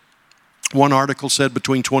 articles. One article said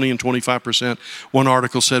between 20 and 25%. One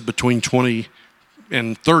article said between 20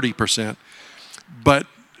 and 30%. But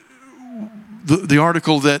the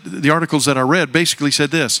articles that I read basically said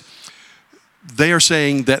this. They are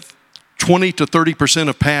saying that 20 to 30%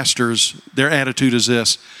 of pastors, their attitude is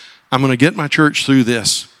this: I'm going to get my church through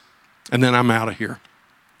this, and then I'm out of here.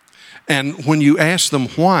 And when you ask them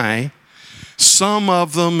why, some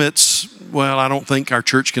of them it's, well, I don't think our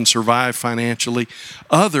church can survive financially.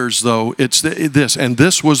 Others, though, it's this, and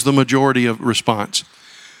this was the majority of response: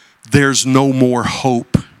 there's no more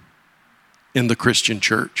hope in the Christian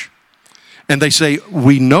church. And they say,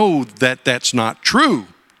 we know that that's not true,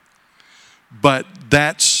 but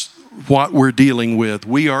that's what we're dealing with.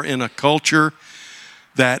 We are in a culture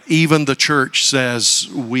that even the church says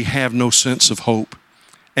we have no sense of hope.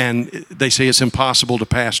 And they say it's impossible to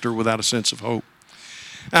pastor without a sense of hope.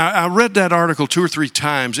 I read that article 2 or 3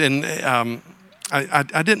 times, and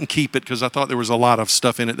I didn't keep it because I thought there was a lot of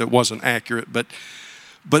stuff in it that wasn't accurate, but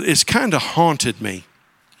it's kind of haunted me.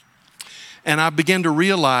 And I began to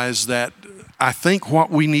realize that I think what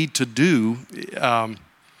we need to do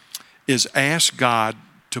is ask God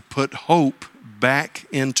to put hope back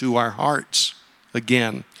into our hearts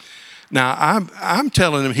again. Now, I'm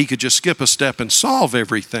telling him he could just skip a step and solve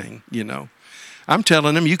everything, you know. I'm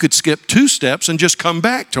telling him you could skip 2 steps and just come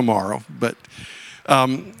back tomorrow. But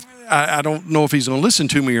I don't know if he's going to listen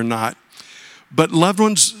to me or not. But loved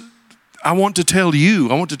ones, I want to tell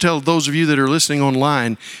those of you that are listening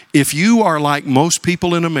online, if you are like most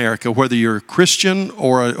people in America, whether you're a Christian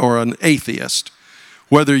or an atheist,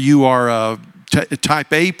 whether you are a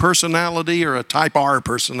type A personality or a type R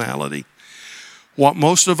personality, what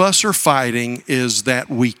most of us are fighting is that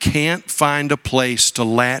we can't find a place to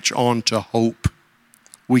latch on to hope.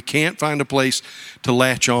 We can't find a place to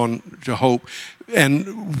latch on to hope.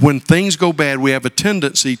 And when things go bad, we have a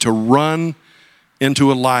tendency to run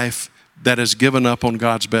into a life that has given up on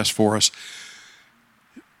God's best for us.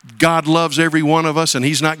 God loves every one of us, and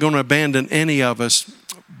he's not going to abandon any of us.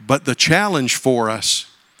 But the challenge for us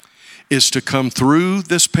is to come through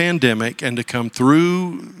this pandemic and to come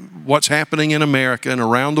through what's happening in America and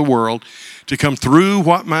around the world, to come through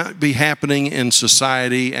what might be happening in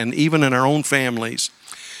society and even in our own families,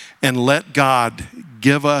 and let God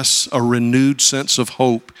give us a renewed sense of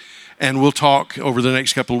hope. And we'll talk over the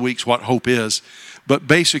next couple of weeks what hope is. But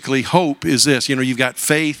basically, hope is this. You know, you've got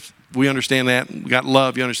faith. We understand that. We've got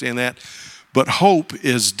love. You understand that. But hope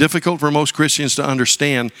is difficult for most Christians to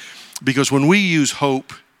understand, because when we use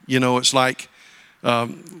hope, you know, it's like,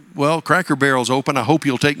 well, Cracker Barrel's open. I hope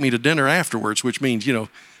you'll take me to dinner afterwards, which means, you know,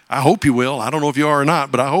 I hope you will. I don't know if you are or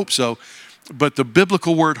not, but I hope so. But the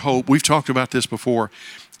biblical word hope, we've talked about this before,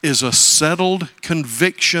 is a settled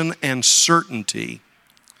conviction and certainty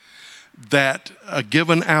that a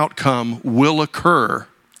given outcome will occur,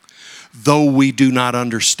 though we do not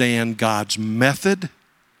understand God's method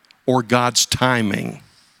or God's timing.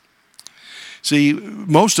 See,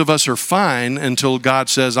 most of us are fine until God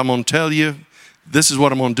says, I'm going to tell you, this is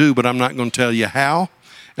what I'm going to do, but I'm not going to tell you how,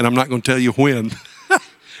 and I'm not going to tell you when.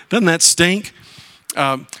 Doesn't that stink?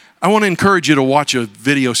 I want to encourage you to watch a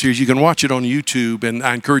video series. You can watch it on YouTube, and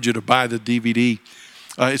I encourage you to buy the DVD.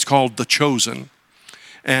 It's called The Chosen.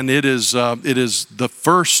 And it is the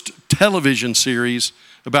first television series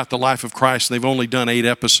about the life of Christ. They've only done 8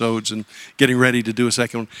 episodes and getting ready to do a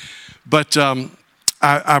second one. But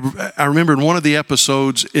I remember in one of the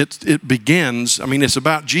episodes, it begins, I mean, it's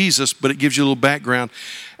about Jesus, but it gives you a little background.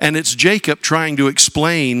 And it's Jacob trying to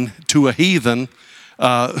explain to a heathen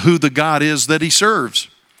who the God is that he serves.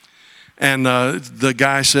 And the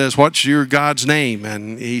guy says, what's your God's name?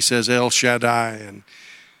 And he says, El Shaddai. And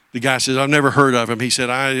the guy says, I've never heard of him. He said,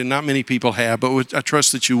 not many people have, but I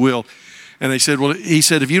trust that you will. And they said, well, he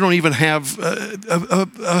said, if you don't even have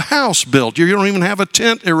a house built, you don't even have a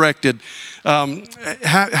tent erected,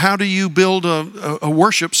 how do you build a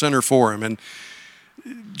worship center for him? And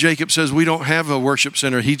Jacob says, we don't have a worship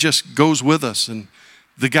center. He just goes with us. And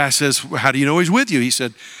the guy says, how do you know he's with you? He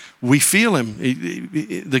said, we feel him.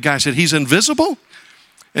 The guy said, he's invisible?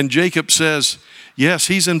 And Jacob says, yes,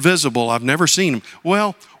 he's invisible. I've never seen him.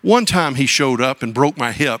 Well, one time he showed up and broke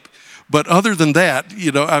my hip. But other than that,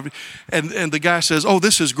 you know, and the guy says, oh,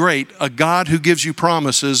 this is great. A God who gives you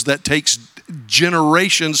promises that takes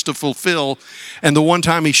generations to fulfill. And the one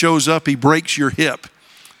time he shows up, he breaks your hip.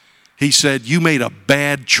 He said, you made a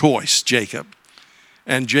bad choice, Jacob.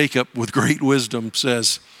 And Jacob, with great wisdom,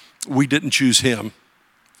 says, we didn't choose him.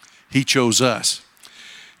 He chose us.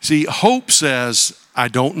 See, hope says, I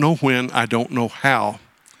don't know when, I don't know how,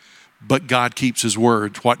 but God keeps his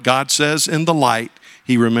word. What God says in the light,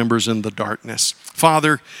 he remembers in the darkness.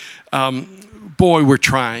 Father, boy, we're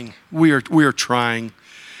trying. We are trying.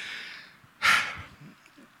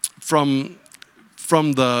 From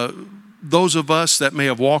those of us that may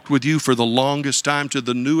have walked with you for the longest time to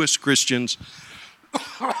the newest Christians,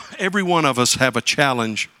 every one of us have a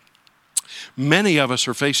challenge. Many of us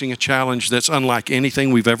are facing a challenge that's unlike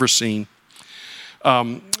anything we've ever seen.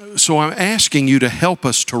 So I'm asking you to help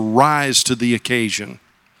us to rise to the occasion.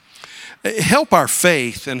 Help our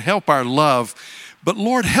faith and help our love, but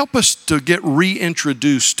Lord, help us to get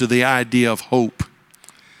reintroduced to the idea of hope.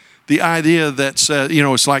 The idea that says, you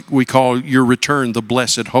know, it's like we call your return the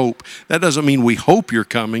blessed hope. That doesn't mean we hope you're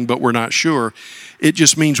coming, but we're not sure. It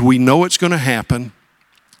just means we know it's going to happen.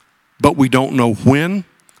 but we don't know when,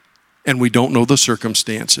 and we don't know the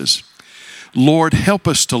circumstances. Lord, help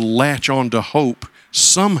us to latch on to hope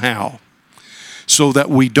somehow so that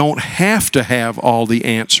we don't have to have all the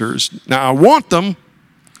answers. Now, I want them,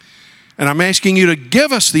 and I'm asking you to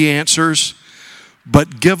give us the answers,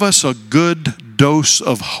 but give us a good dose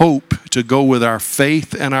of hope to go with our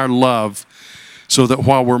faith and our love so that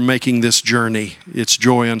while we're making this journey, it's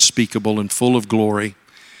joy unspeakable and full of glory.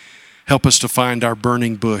 Help us to find our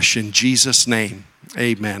burning bush. In Jesus' name,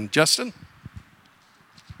 amen. Justin?